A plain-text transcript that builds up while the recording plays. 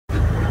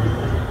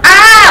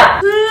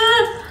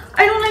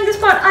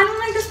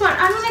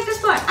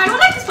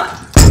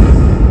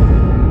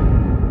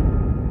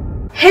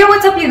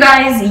you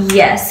guys?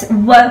 Yes,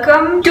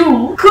 welcome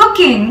to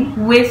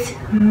Cooking with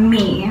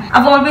Me.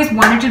 I've always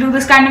wanted to do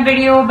this kind of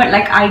video, but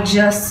like I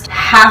just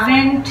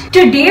haven't.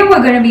 Today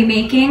we're gonna be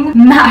making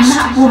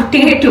mashed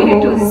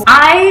potatoes.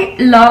 I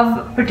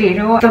love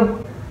potato.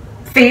 The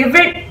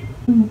favorite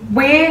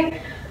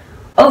way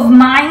of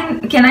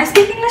mine, can I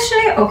speak English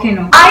today? Okay,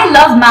 no. I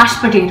love mashed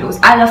potatoes.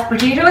 I love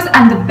potatoes,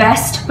 and the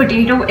best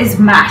potato is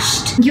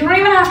mashed. You don't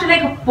even have to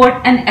like put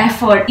an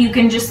effort. You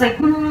can just like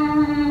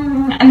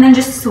and then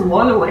just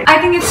swallow it. I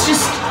think it's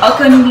just a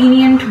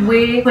convenient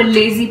way for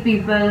lazy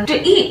people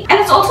to eat, and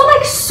it's also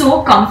like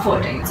so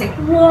comforting. It's like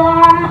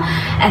warm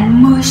and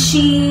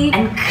mushy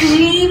and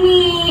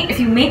creamy if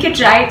you make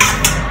it right.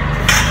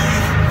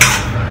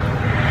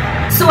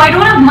 So I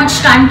don't have much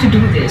time to do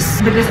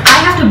this because I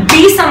have to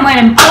be somewhere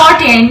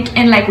important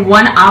in like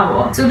 1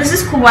 hour. So this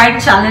is quite a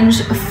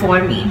challenge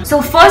for me.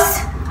 So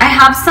first I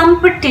have some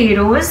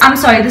potatoes. I'm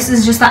sorry, this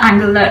is just the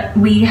angle that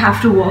we have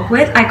to work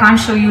with. I can't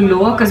show you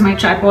lower because my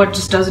tripod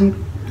just doesn't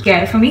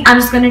care for me. I'm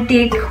just gonna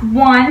take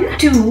 1,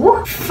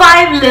 2,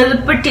 5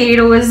 little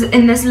potatoes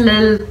in this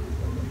little.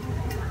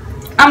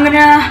 I'm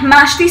gonna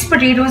mash these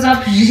potatoes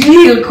up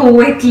real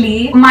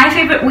quickly. My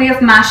favorite way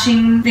of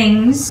mashing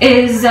things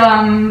is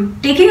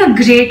taking a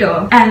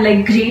grater and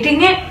like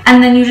grating it,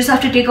 and then you just have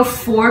to take a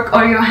fork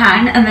or your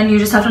hand and then you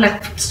just have to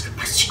like.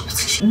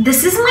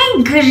 This is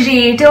my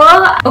grater.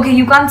 Okay,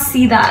 you can't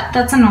see that.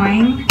 That's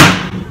annoying.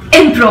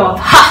 Improv.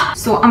 Ha!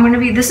 So I'm gonna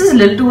be. This is a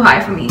little too high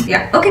for me.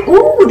 Yeah. Okay.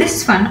 Ooh, this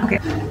is fun. Okay.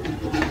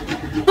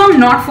 So I'm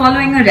not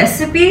following a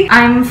recipe.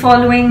 I'm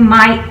following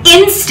my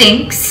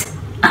instincts.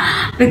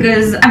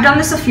 Because I've done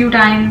this a few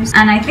times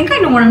and I think I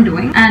know what I'm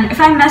doing, and if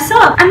I mess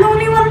up, I'm the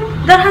only one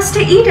that has to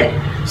eat it,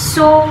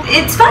 so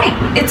it's fine,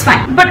 it's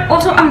fine. But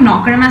also I'm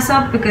not gonna mess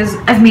up because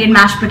I've made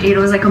mashed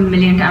potatoes like a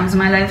million times in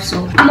my life.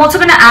 So I'm also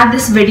gonna add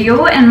this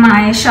video in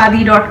my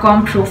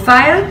shadi.com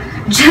profile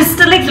just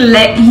to like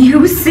let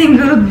you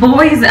single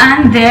boys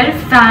and their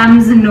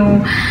fams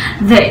know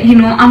that, you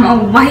know, I'm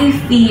a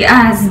wifey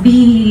as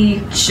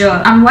beach.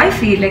 I'm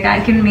wifey, like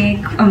I can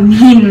make a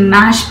mean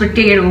mashed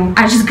potato.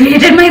 I just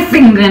grated my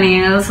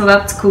fingernail, so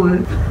that's cool.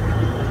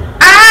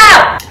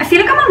 Ow! I feel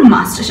like I'm on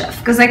MasterChef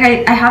because like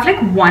I have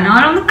like 1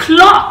 hour on the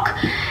clock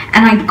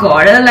and I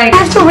gotta like, I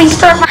have to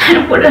restart my, I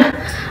didn't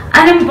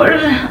put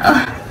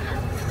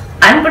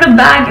a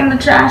bag in the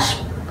trash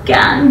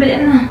can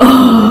bin.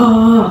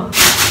 Oh.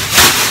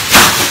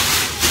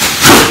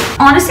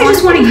 Honestly, I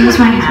just want to use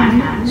my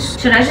hands.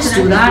 Should I just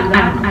do that?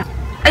 I don't know.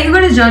 Are you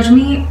gonna judge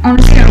me?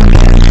 Honestly, I don't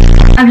care.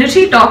 I've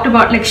literally talked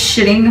about like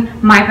shitting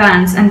my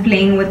pants and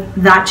playing with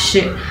that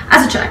shit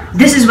as a child.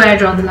 This is where I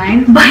draw the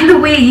line. By the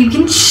way, you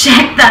can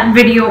check that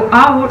video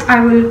out.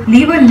 I will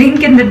leave a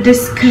link in the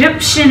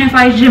description if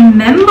I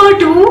remember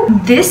to.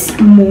 This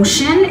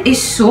motion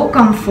is so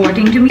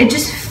comforting to me. It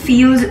just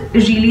feels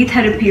really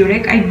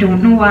therapeutic. I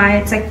don't know why.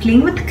 It's like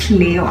playing with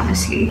clay,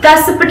 honestly.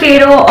 That's the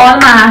potato all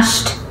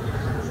mashed.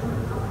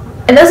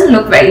 It doesn't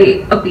look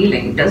very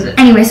appealing, does it?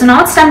 Anyway, so now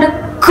it's time to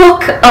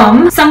cook.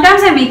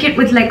 Sometimes I make it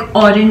with like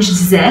orange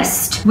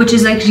zest, which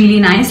is like really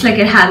nice. Like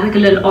it has like a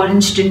little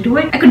orange tint to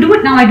it. I could do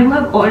it now. I do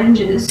have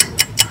oranges.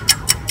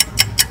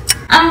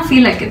 I don't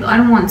feel like it though. I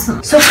don't want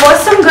some. So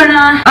first I'm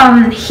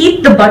gonna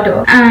heat the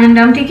butter, and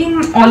I'm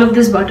taking all of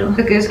this butter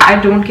because I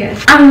don't care.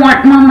 I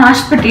want my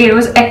mashed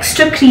potatoes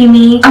extra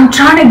creamy. I'm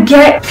trying to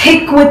get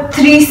thick with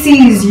 3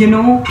 C's, you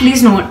know.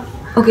 Please note.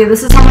 Okay,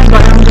 this is how much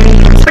butter I'm gonna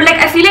use. But like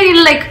I feel like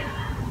it'll like,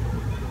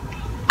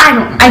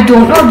 I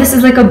don't know if this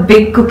is like a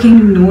big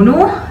cooking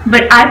no-no,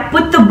 but I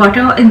put the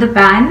butter in the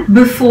pan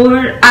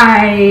before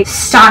I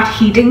start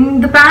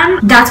heating the pan.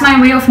 That's my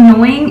way of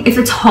knowing if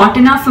it's hot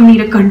enough for me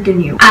to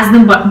continue. As the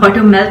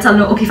butter melts, I'll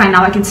know, okay fine,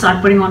 now I can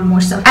start putting on more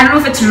stuff. I don't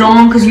know if it's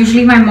wrong because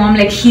usually my mom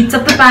like heats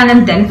up the pan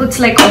and then puts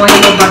like oil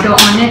or butter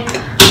on it,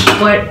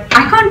 but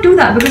I can't do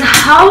that because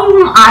how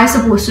am I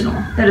supposed to know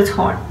that it's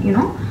hot, you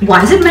know?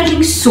 Why is it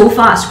melting so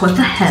fast? What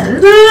the hell?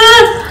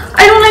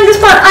 I don't like this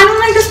part. I don't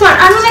like this part.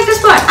 I don't like this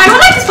part. I don't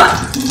like this part.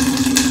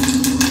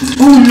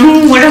 Oh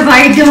no, what have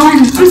I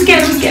done? I'm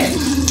scared. I'm scared.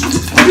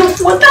 No,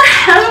 what the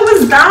hell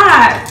was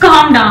that?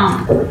 Calm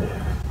down.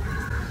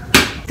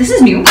 This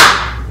is new.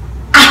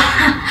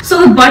 So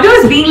the butter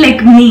is being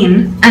like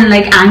mean and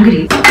like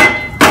angry.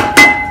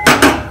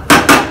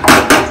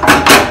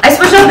 I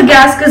switched off the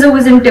gas because it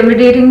was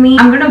intimidating me.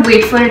 I'm gonna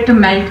wait for it to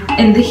melt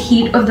in the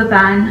heat of the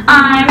pan.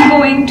 I'm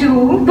going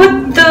to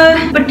put the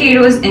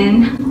potatoes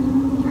in.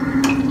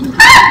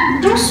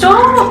 No,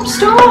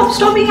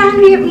 stop being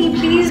angry at me,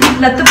 please.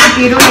 Let the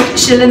potato like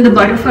chill in the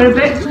butter for a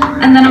bit,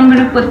 and then I'm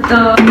gonna put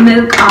the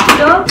milk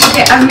after.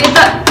 Okay, I've made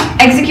the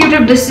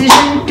executive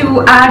decision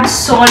to add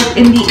salt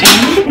in the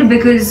end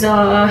because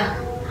I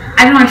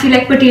don't know, I feel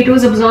like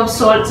potatoes absorb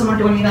salt. Someone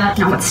told me that.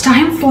 Now it's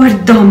time for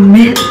the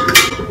milk.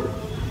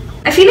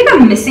 I feel like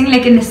I'm missing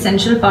like an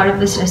essential part of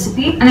this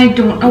recipe and I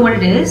don't know what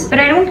it is, but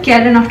I don't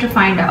care enough to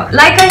find out.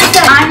 Like I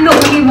said, I'm the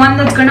only one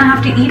that's gonna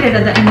have to eat it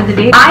at the end of the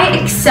day. I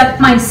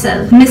accept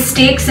myself,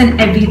 mistakes and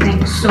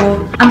everything,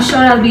 so I'm sure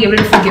I'll be able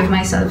to forgive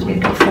myself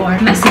later for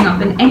messing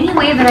up in any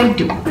way that I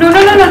do.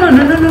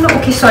 No.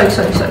 Okay, sorry.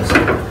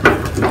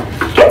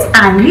 Gets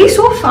angry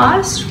so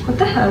fast. What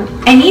the hell?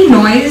 Any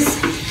noise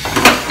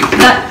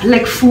that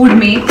like food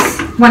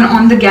makes when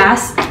on the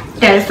gas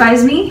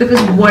terrifies me,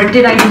 because what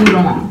did I do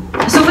wrong?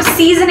 So for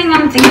seasoning,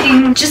 I'm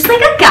thinking just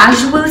like a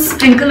casual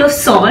sprinkle of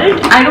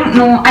salt. I don't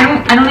know.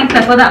 I don't like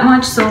pepper that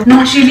much, so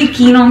not really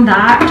keen on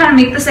that. I'm trying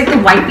to make this like the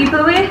white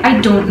people way. I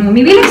don't know.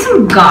 Maybe like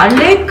some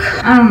garlic.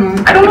 I don't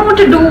know. I don't know what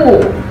to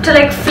do to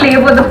like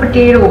flavor the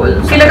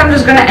potatoes. I feel like I'm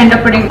just gonna end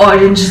up putting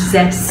orange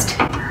zest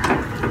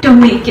to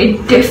make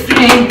it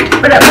different,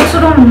 but I also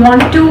don't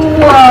want to.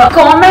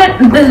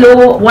 Comment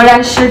below what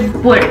I should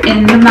put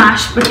in the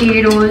mashed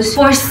potatoes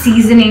for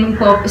seasoning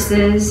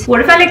purposes. What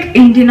if I like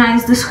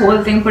Indianize this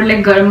whole thing, put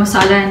like garam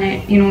masala in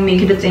it, you know,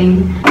 make it a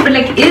thing. But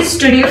like, is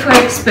today for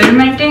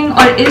experimenting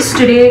or is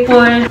today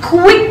for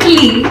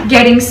quickly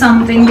getting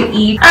something to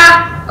eat?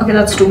 Okay,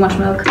 that's too much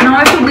milk. Now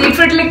I have to wait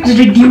for it to like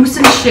reduce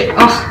and shit.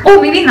 Oh,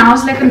 maybe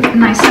now's like a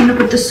nice time to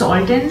put the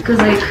salt in, because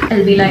like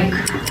I'll be like,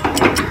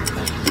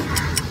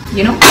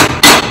 you know.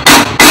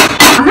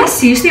 Am I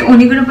seriously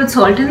only gonna put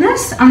salt in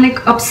this? I'm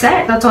like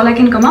upset. That's all I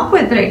can come up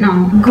with right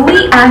now.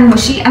 Gooey and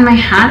mushy and my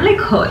hand like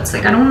hurts.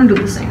 Like I don't want to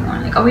do this anymore.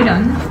 Like, are we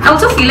done? I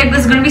also feel like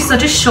this is gonna be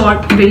such a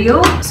short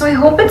video, so I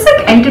hope it's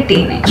like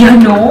entertaining. You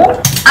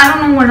know? I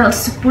don't know what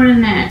else to put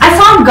in it. I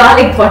found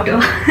garlic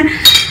butter.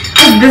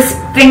 This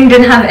thing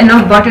didn't have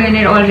enough butter in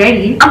it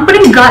already. I'm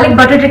putting garlic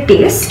butter to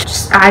taste,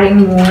 just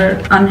adding more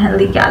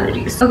unhealthy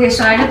calories. Okay,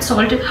 so I added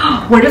salted.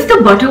 What if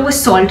the butter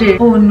was salted?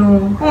 Oh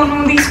no,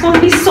 these gonna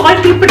be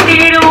salty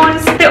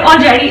potatoes. They're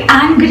already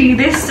angry.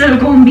 They're still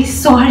gonna be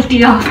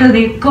salty after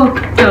they cooked.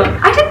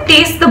 I didn't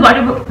taste the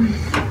butter, but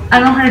I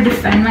don't know how to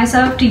defend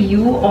myself to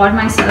you or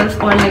myself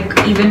or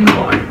like even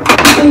God.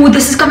 Oh,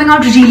 this is coming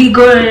out really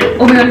good.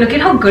 Oh my god, look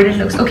at how good it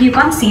looks. Okay, you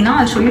can't see now.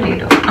 I'll show you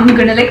later. I'm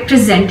gonna like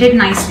present it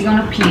nicely on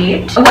a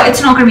plate. Oh,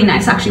 it's not gonna be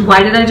nice actually.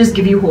 Why did I just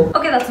give you hope?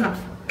 Okay, that's enough.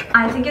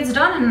 I think it's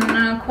done,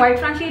 and quite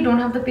frankly, I don't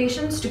have the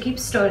patience to keep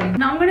stirring.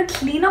 Now I'm gonna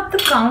clean up the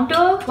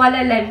counter while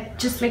I let it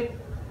just like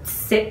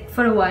sit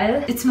for a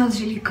while. It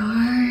smells really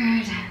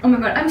good. Oh my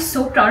god, I'm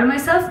so proud of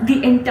myself.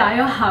 The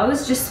entire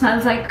house just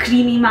smells like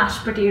creamy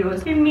mashed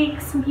potatoes. It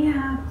makes me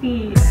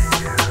happy.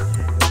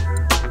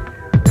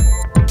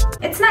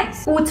 It's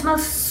nice. Oh, it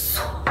smells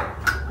so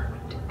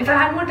good. If I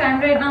had more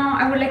time right now,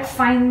 I would like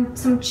find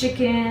some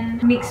chicken,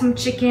 make some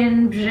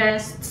chicken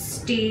breasts,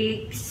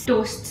 steaks,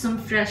 toast some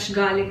fresh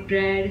garlic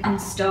bread and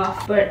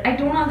stuff, but I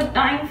don't have the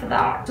time for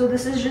that. So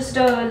this is just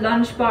a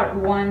lunch part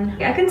one.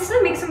 I can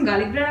still make some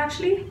garlic bread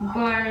actually,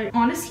 but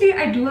honestly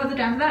I do have the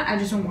time for that. I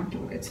just don't want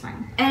to. It's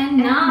fine. And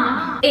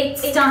now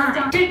it's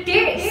time to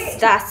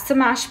taste. That's the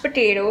mashed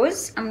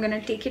potatoes. I'm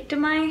gonna take it to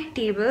my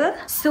table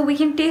so we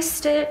can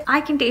taste it. I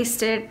can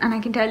taste it and I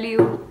can tell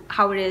you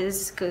how it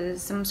is,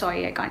 because I'm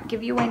sorry I can't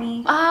give you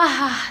any.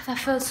 That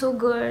felt so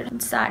good.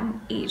 It's sat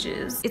in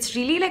ages. It's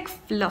really like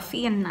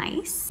fluffy and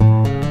nice.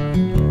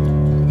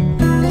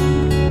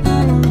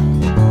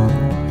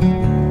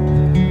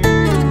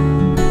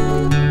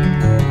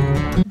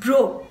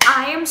 Bro,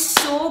 I am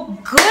so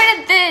good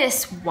at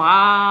this.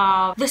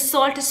 Wow. The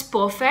salt is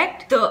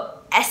perfect.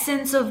 The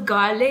essence of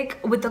garlic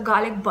with the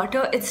garlic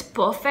butter, it's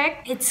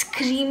perfect. It's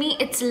creamy,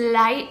 it's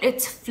light,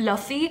 it's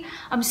fluffy.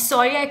 I'm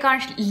sorry I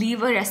can't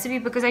leave a recipe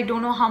because I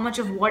don't know how much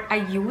of what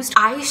I used.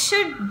 I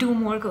should do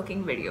more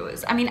cooking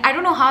videos. I mean, I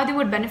don't know how they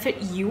would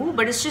benefit you,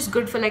 but it's just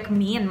good for like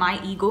me and my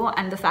ego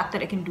and the fact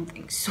that I can do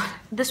things. So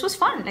this was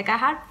fun. Like I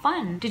had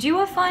fun. Did you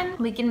have fun?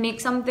 We can make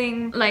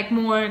something like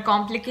more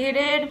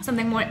complicated,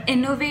 something more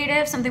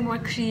innovative, something more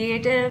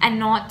creative, and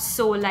not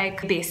so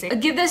like basic.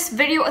 Give this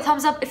video a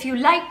thumbs up if you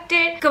liked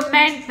it.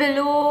 Comment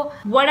below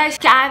what I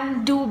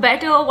can do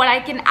better, what I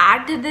can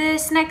add to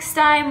this next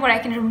time, what I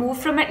can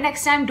remove from it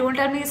next time. Don't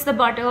tell me it's the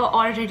butter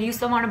or reduce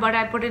the amount of butter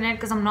I put in it,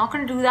 because I'm not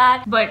gonna do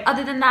that. But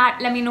other than that,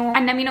 let me know,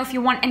 and let me know if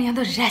you want any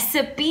other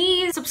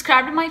recipes.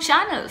 Subscribe to my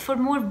channel for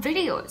more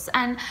videos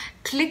and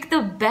click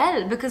the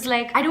bell, because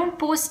like I don't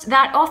post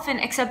that often,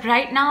 except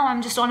right now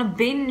I'm just on a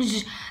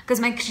binge because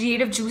my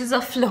creative juices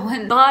are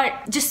flowing.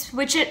 But just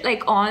switch it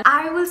like on.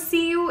 I will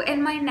see you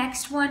in my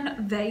next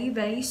one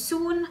very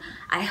soon.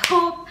 I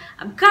hope.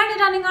 I'm kind of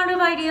running out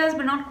of ideas,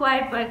 but not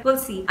quite, but we'll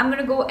see. I'm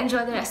gonna go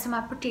enjoy the rest of my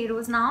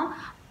potatoes now.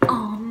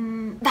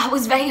 That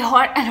was very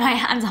hot and my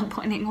hands are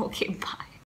burning. Okay, bye.